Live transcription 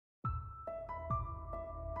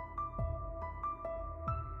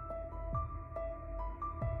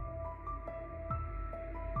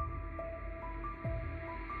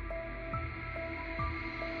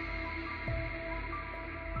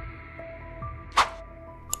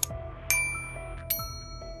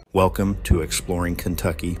Welcome to Exploring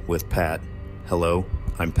Kentucky with Pat. Hello,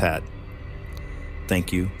 I'm Pat.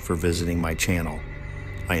 Thank you for visiting my channel.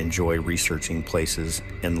 I enjoy researching places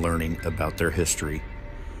and learning about their history.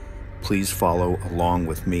 Please follow along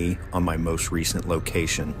with me on my most recent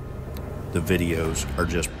location. The videos are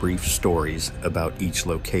just brief stories about each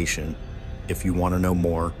location. If you want to know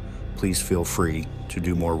more, please feel free to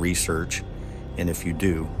do more research, and if you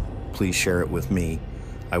do, please share it with me.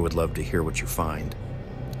 I would love to hear what you find.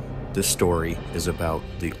 This story is about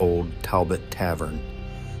the old Talbot Tavern.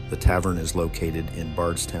 The tavern is located in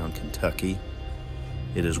Bardstown, Kentucky.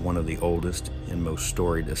 It is one of the oldest and most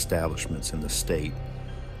storied establishments in the state,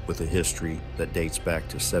 with a history that dates back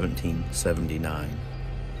to 1779.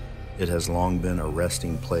 It has long been a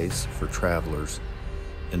resting place for travelers,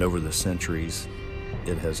 and over the centuries,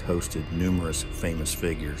 it has hosted numerous famous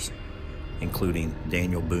figures, including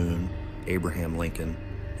Daniel Boone, Abraham Lincoln,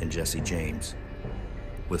 and Jesse James.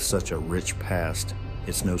 With such a rich past,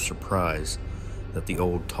 it's no surprise that the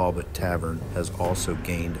old Talbot Tavern has also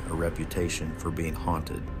gained a reputation for being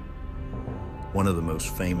haunted. One of the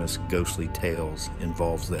most famous ghostly tales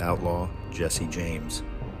involves the outlaw Jesse James.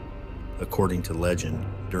 According to legend,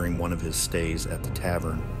 during one of his stays at the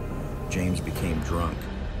tavern, James became drunk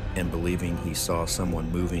and, believing he saw someone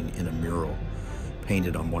moving in a mural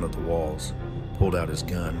painted on one of the walls, pulled out his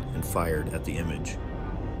gun and fired at the image.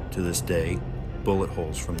 To this day, bullet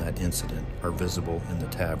holes from that incident are visible in the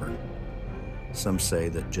tavern. Some say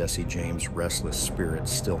that Jesse James' restless spirit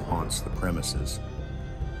still haunts the premises.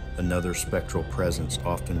 Another spectral presence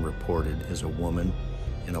often reported is a woman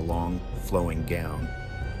in a long, flowing gown,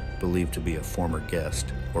 believed to be a former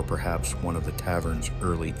guest or perhaps one of the tavern's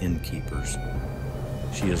early innkeepers.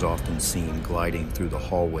 She is often seen gliding through the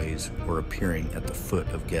hallways or appearing at the foot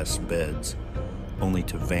of guests' beds, only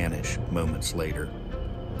to vanish moments later.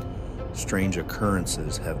 Strange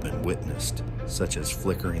occurrences have been witnessed, such as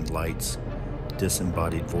flickering lights,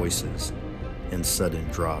 disembodied voices, and sudden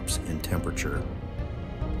drops in temperature.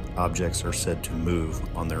 Objects are said to move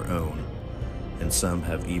on their own, and some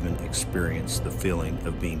have even experienced the feeling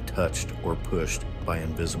of being touched or pushed by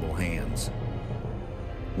invisible hands.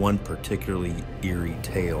 One particularly eerie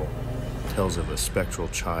tale tells of a spectral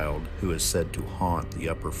child who is said to haunt the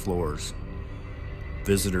upper floors.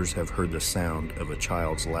 Visitors have heard the sound of a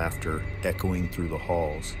child's laughter echoing through the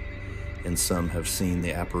halls, and some have seen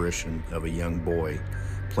the apparition of a young boy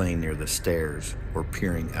playing near the stairs or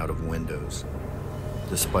peering out of windows.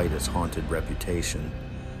 Despite its haunted reputation,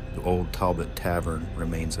 the old Talbot Tavern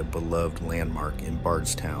remains a beloved landmark in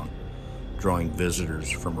Bardstown, drawing visitors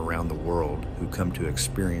from around the world who come to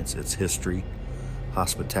experience its history,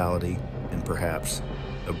 hospitality, and perhaps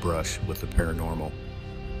a brush with the paranormal.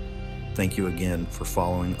 Thank you again for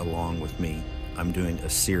following along with me. I'm doing a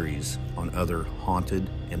series on other haunted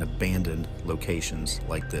and abandoned locations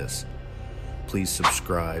like this. Please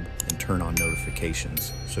subscribe and turn on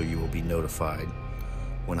notifications so you will be notified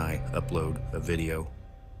when I upload a video.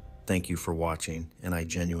 Thank you for watching, and I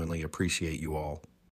genuinely appreciate you all.